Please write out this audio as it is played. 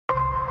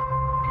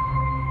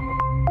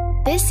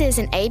This is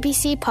an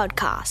ABC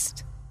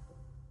podcast.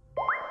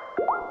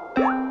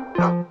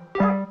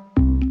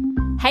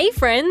 Hey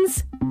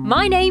friends,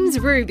 my name's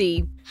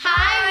Ruby.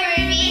 Hi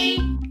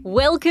Ruby!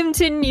 Welcome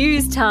to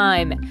News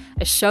Time,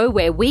 a show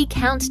where we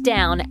count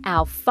down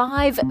our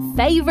 5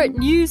 favourite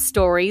news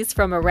stories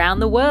from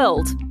around the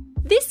world.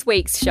 This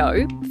week's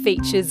show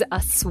features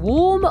a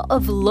swarm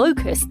of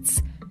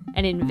locusts,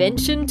 an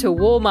invention to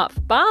warm up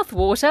bath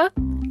water,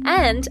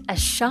 and a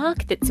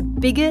shark that's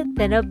bigger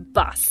than a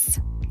bus.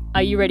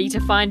 Are you ready to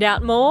find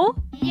out more?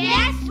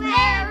 Yes,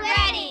 we're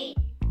ready!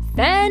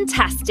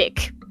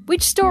 Fantastic!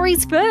 Which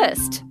story's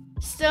first?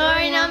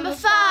 Story number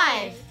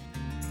 5.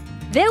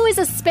 There was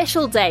a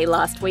special day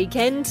last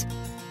weekend,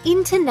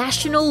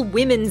 International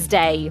Women's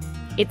Day.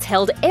 It's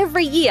held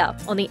every year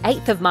on the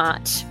 8th of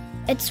March.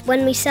 It's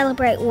when we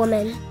celebrate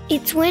women.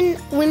 It's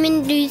when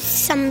women do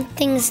some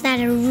things that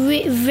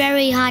are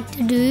very hard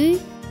to do,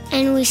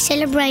 and we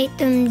celebrate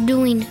them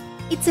doing it.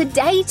 It's a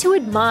day to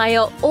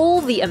admire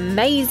all the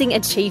amazing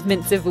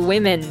achievements of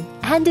women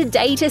and a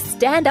day to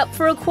stand up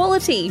for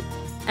equality.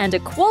 And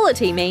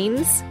equality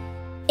means...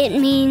 It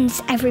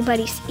means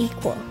everybody's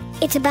equal.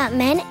 It's about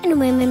men and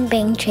women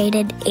being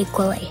treated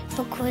equally.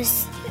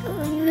 Because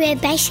we're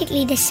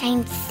basically the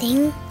same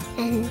thing,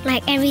 and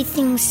like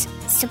everything's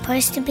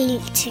supposed to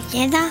be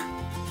together.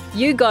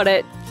 You got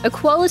it.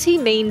 Equality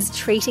means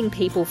treating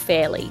people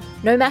fairly,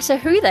 no matter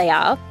who they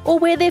are or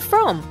where they're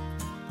from.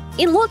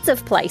 In lots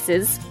of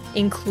places,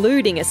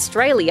 including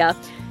Australia,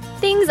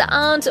 things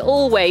aren't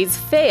always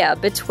fair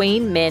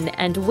between men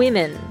and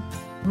women.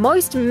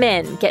 Most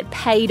men get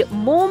paid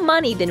more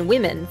money than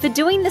women for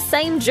doing the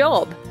same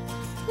job.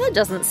 That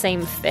doesn't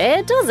seem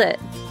fair, does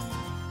it?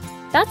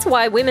 That's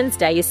why Women's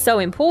Day is so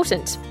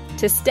important,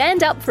 to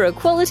stand up for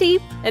equality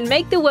and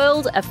make the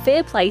world a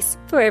fair place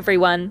for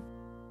everyone.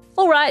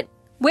 All right,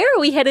 where are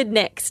we headed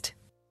next?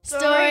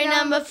 Story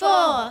number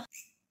 4.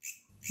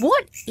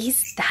 What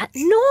is that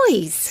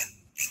noise?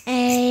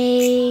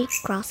 A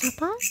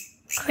grasshopper?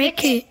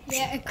 Cricket.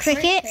 Yeah, a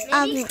cricket,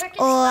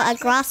 or a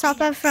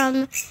grasshopper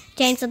from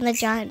James and the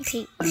Giant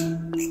Peach.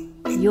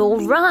 You're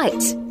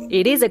right.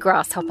 It is a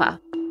grasshopper.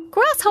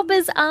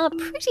 Grasshoppers are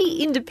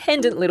pretty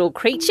independent little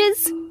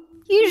creatures.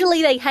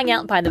 Usually they hang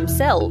out by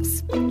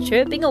themselves,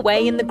 chirping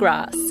away in the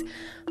grass.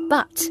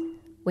 But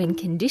when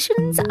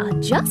conditions are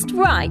just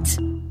right,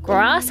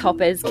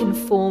 grasshoppers can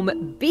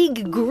form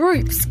big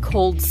groups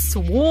called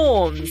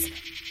swarms.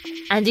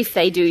 And if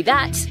they do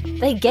that,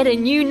 they get a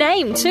new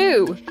name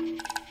too.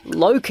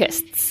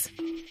 Locusts.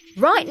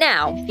 Right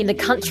now, in the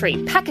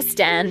country,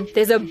 Pakistan,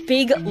 there's a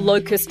big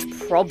locust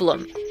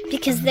problem.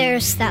 Because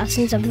there's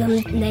thousands of them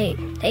and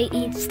they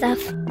eat stuff.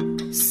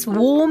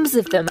 Swarms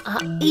of them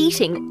are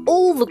eating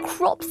all the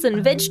crops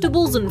and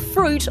vegetables and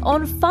fruit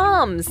on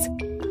farms.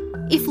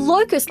 If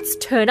locusts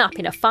turn up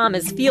in a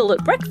farmer's field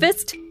at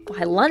breakfast,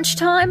 by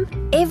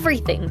lunchtime,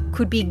 everything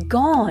could be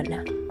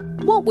gone.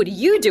 What would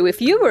you do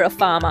if you were a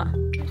farmer?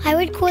 I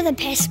would call the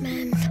pest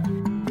man.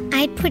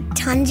 I'd put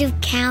tons of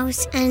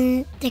cows,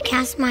 and the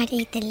cows might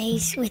eat the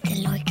leaves with the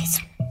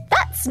locusts.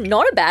 That's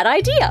not a bad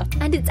idea,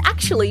 and it's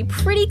actually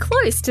pretty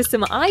close to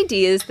some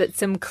ideas that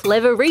some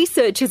clever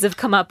researchers have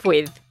come up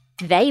with.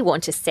 They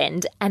want to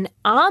send an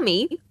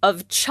army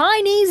of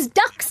Chinese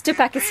ducks to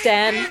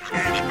Pakistan.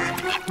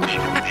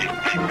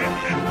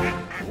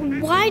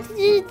 Why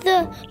did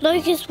the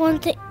locusts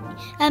want to...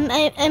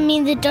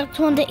 the ducks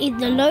want to eat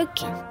the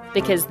locust?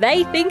 Because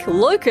they think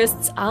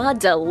locusts are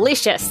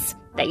delicious.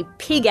 They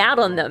pig out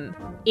on them.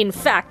 In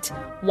fact,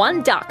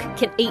 one duck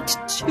can eat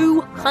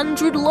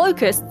 200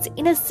 locusts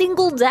in a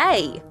single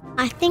day.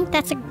 I think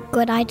that's a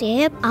good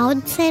idea. I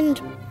would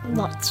send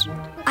lots.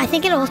 I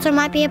think it also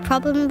might be a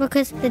problem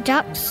because the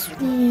ducks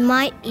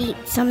might eat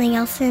something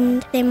else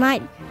and they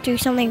might do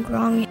something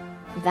wrong.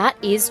 That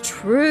is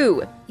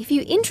true. If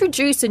you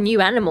introduce a new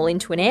animal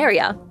into an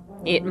area,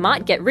 it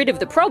might get rid of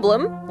the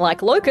problem,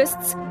 like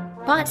locusts,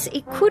 but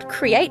it could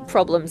create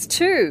problems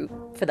too,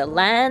 for the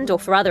land or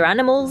for other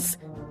animals.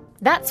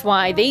 That's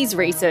why these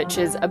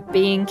researchers are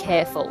being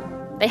careful.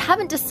 They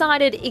haven't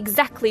decided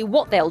exactly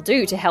what they'll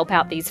do to help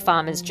out these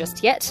farmers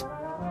just yet.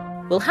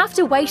 We'll have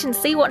to wait and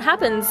see what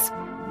happens.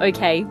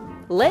 Okay,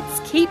 let's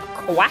keep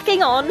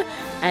quacking on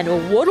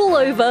and waddle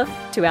over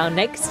to our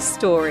next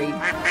story.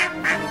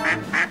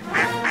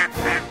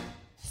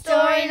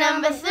 Story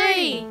number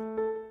 3.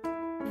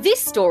 This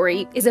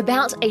story is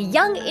about a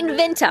young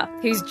inventor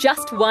who's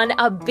just won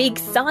a big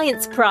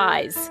science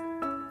prize.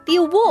 The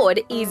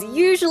award is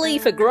usually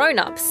for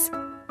grown-ups,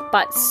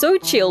 but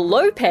Xochitl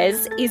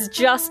Lopez is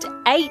just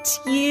 8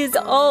 years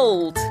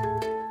old.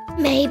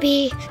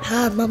 Maybe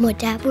her mum or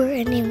dad were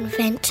an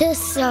inventor,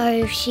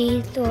 so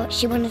she thought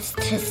she wanted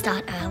to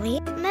start early.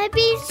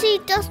 Maybe she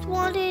just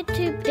wanted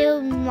to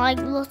build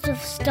lots of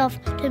stuff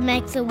to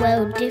make the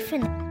world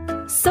different.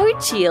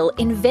 Xochitl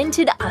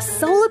invented a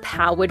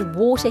solar-powered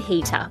water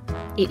heater.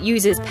 It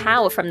uses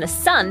power from the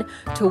sun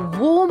to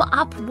warm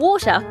up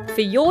water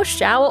for your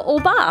shower or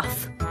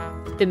bath.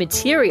 The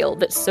material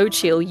that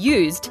Xochitl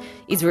used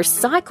is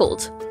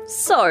recycled,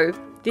 so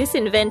this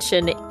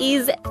invention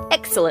is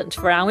excellent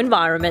for our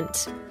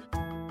environment.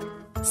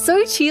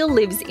 Xochitl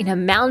lives in a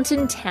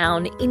mountain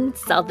town in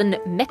southern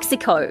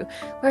Mexico,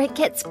 where it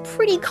gets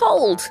pretty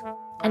cold.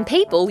 And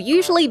people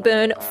usually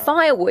burn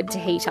firewood to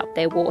heat up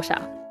their water.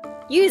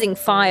 Using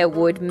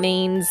firewood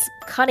means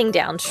cutting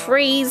down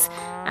trees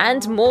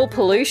and more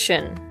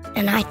pollution.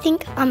 And I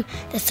think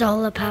the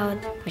solar-powered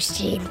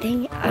machine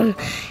thing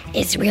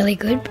is really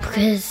good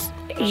because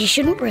you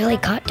shouldn't really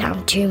cut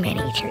down too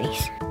many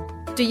trees.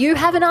 Do you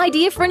have an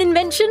idea for an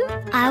invention?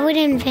 I would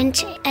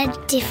invent a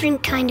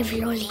different kind of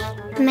lolly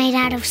made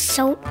out of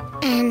salt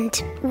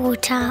and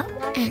water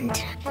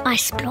and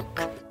ice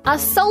block. A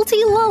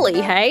salty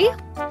lolly, hey?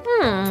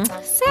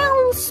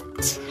 Sounds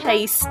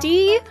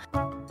tasty.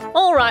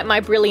 All right, my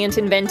brilliant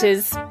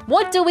inventors,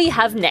 what do we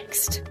have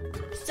next?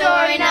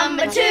 Story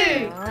number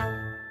 2.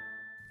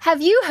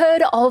 Have you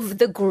heard of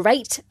the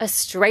Great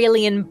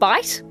Australian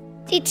Bight?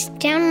 It's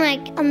down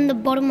on the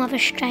bottom of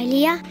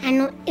Australia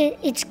and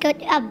it's got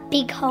a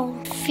big hole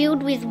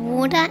filled with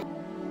water.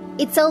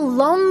 It's a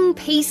long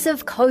piece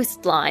of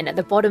coastline at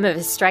the bottom of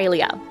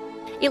Australia.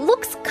 It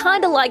looks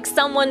kind of like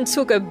someone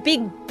took a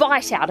big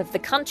bite out of the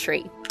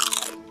country.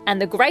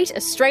 And the Great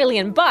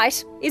Australian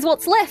Bight is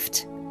what's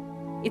left.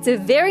 It's a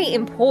very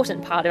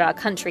important part of our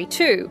country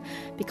too,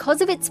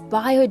 because of its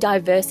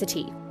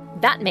biodiversity.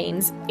 That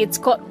means it's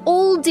got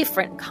all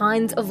different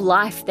kinds of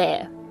life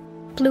there.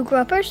 Blue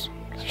groupers?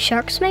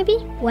 Sharks maybe?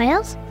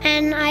 Whales?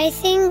 And I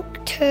think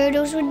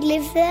turtles would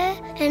live there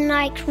and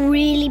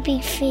really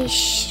big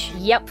fish.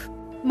 Yep.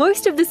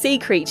 Most of the sea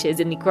creatures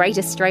in the Great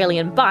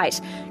Australian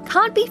Bight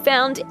can't be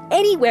found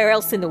anywhere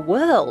else in the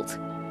world.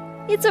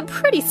 It's a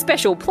pretty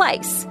special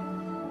place.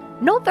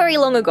 Not very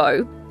long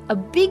ago, a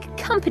big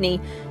company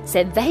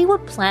said they were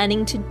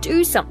planning to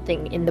do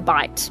something in the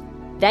Bight.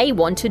 They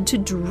wanted to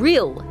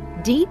drill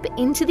deep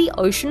into the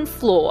ocean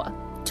floor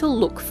to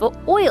look for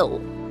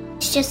oil.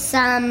 It's just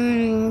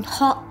some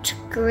hot,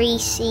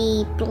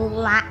 greasy,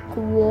 black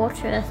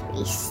water,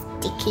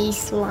 sticky,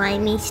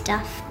 slimy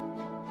stuff.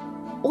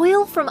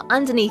 Oil from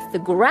underneath the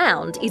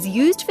ground is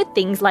used for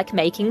things like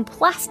making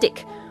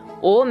plastic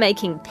or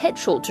making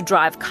petrol to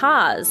drive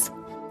cars.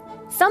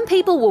 Some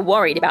people were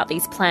worried about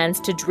these plans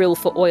to drill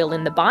for oil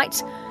in the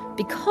Bight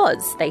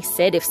because they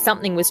said if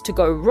something was to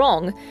go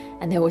wrong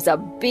and there was a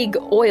big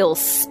oil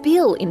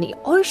spill in the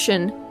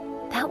ocean,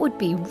 that would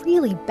be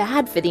really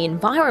bad for the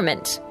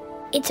environment.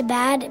 It's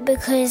bad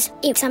because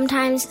it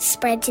sometimes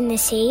spreads in the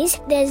seas.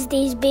 There's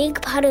these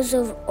big puddles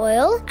of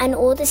oil and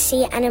all the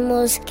sea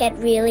animals get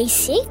really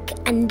sick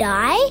and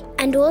die.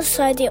 And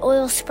also the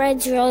oil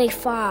spreads really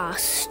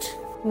fast.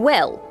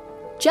 Well,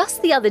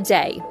 just the other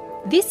day,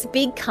 this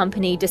big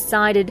company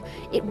decided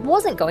it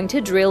wasn't going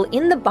to drill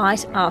in the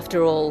Bight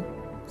after all.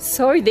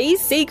 So these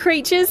sea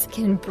creatures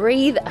can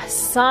breathe a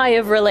sigh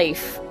of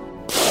relief.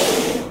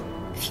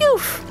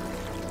 Phew!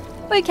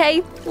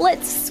 Okay,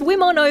 let's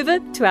swim on over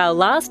to our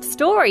last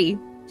story.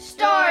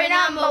 Story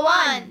number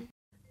 1.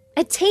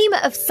 A team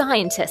of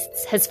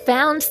scientists has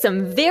found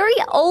some very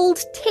old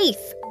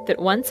teeth that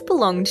once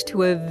belonged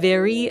to a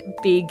very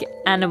big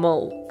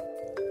animal.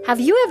 Have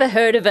you ever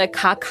heard of a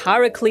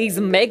Carcharocles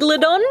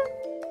megalodon?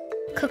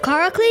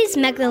 Carcharocles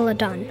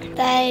megalodon.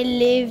 They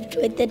lived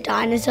with the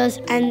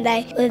dinosaurs and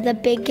they were the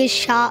biggest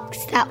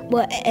sharks that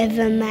were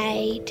ever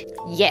made.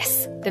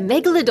 Yes, the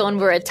megalodon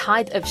were a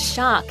type of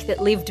shark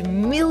that lived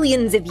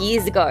millions of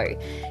years ago.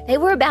 They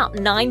were about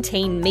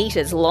 19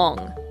 metres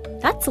long.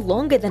 That's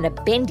longer than a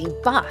bendy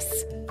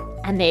bus.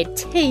 And their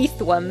teeth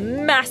were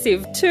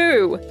massive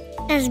too.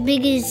 As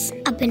big as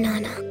a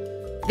banana.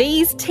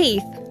 These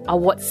teeth are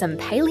what some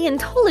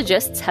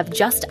paleontologists have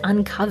just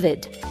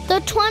uncovered. They're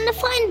trying to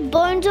find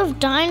bones of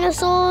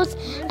dinosaurs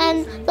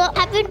and they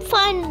haven't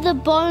found the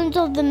bones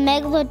of the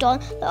megalodon.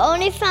 They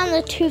only found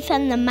the tooth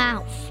and the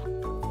mouth.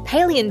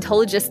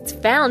 Paleontologists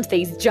found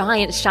these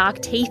giant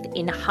shark teeth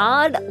in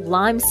hard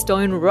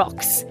limestone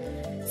rocks.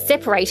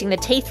 Separating the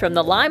teeth from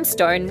the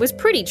limestone was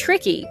pretty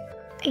tricky.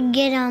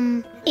 Get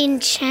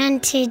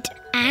enchanted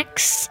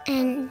axe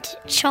and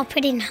chop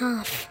it in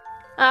half.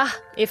 Ah,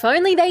 if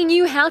only they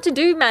knew how to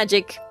do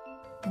magic.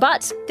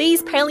 But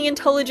these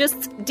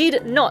paleontologists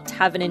did not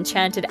have an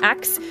enchanted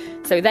axe,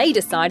 so they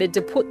decided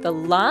to put the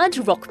large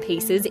rock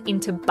pieces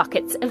into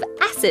buckets of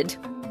acid.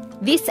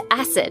 This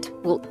acid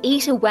will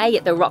eat away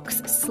at the rocks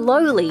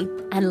slowly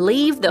and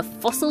leave the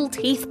fossil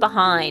teeth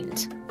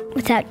behind.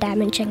 Without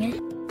damaging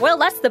it. Well,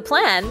 that's the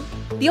plan.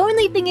 The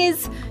only thing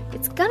is,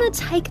 it's gonna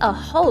take a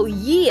whole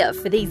year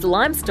for these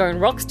limestone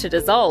rocks to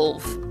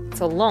dissolve.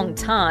 It's a long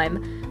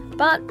time,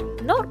 but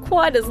not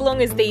quite as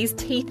long as these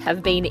teeth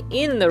have been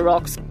in the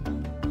rocks.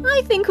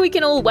 I think we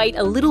can all wait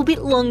a little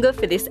bit longer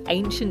for this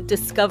ancient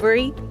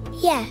discovery.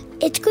 Yeah,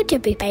 it's good to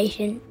be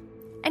patient.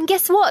 And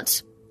guess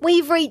what?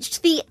 We've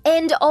reached the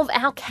end of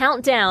our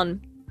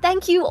countdown.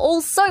 Thank you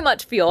all so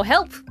much for your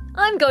help.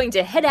 I'm going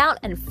to head out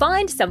and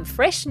find some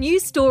fresh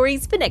news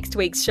stories for next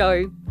week's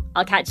show.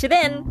 I'll catch you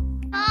then.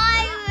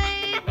 Bye,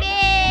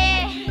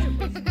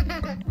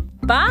 Ruby.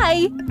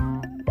 Bye.